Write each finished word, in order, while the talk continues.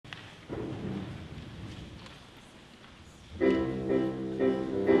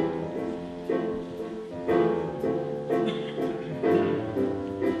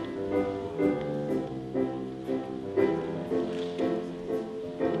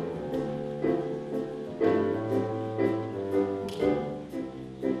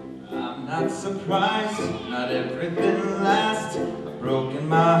surprised, not everything lasts. I've broken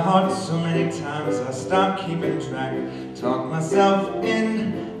my heart so many times I stopped keeping track. Talk myself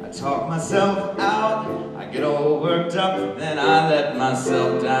in, I talk myself out. I get all worked up, then I let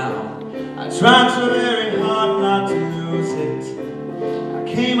myself down. I tried so very hard not to lose it. I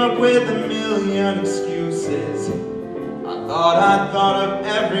came up with a million excuses. I thought of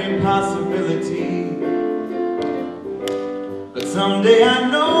every possibility. But someday I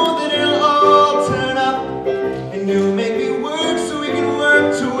know that it'll all turn up, and you make me work so we can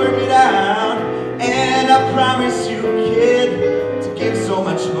work to work it out. And I promise you, kid, to give so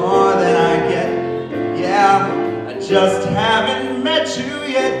much more than I get. Yeah, I just haven't met you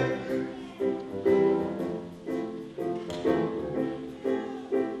yet.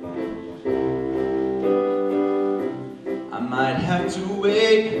 I might have to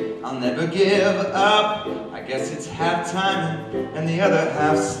wait, I'll never give up. I guess it's half time and the other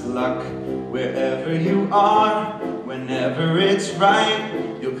half's luck. Wherever you are, whenever it's right,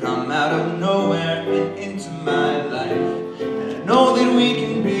 you'll come out of nowhere and into my life. And I know that we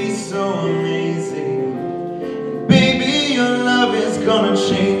can be so amazing. And baby, your love is gonna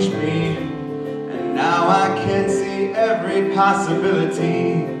change me. And now I can see every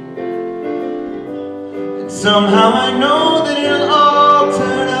possibility. And somehow I know that it'll all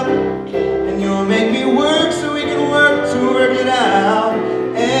turn up, and you'll make me work so we can work to work it out.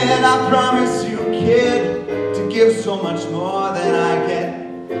 And I promise you, kid, to give so much more than I get.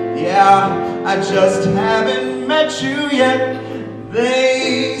 Yeah, I just haven't met you yet.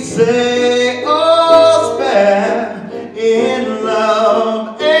 They say all's fair in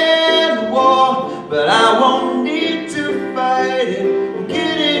love and war, but I won't need to fight it. We'll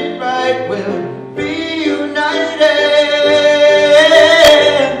get it right, we'll be united.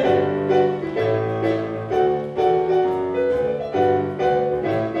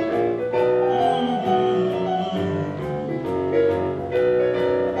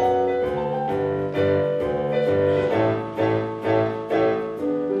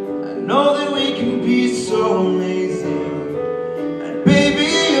 Know that we can be so amazing, and baby,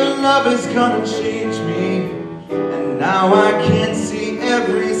 your love is gonna change me. And now I can see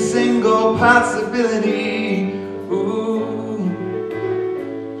every single possibility. Ooh.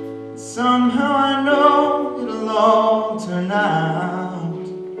 Somehow I know it'll all turn out,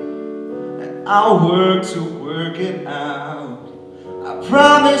 and I'll work to work it out. I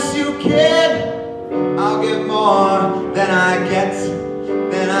promise you, kid, I'll give more than I get.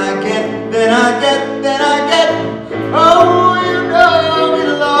 Then I get. Oh, you know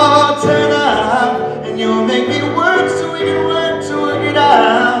it'll all turn out, and you'll make me work so we can work to work it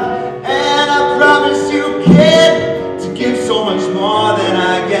out. And I promise you, kid, to give so much more than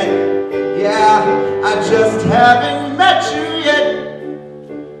I get. Yeah, I just haven't met you yet.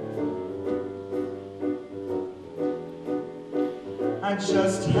 I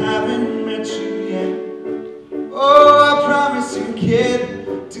just haven't met you yet. Oh, I promise you, kid,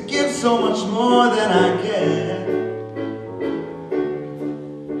 to give so much more than I get.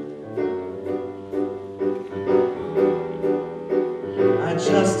 I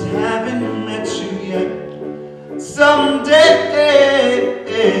just haven't met you yet. Someday,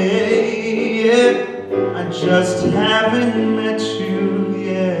 I just haven't met you yet.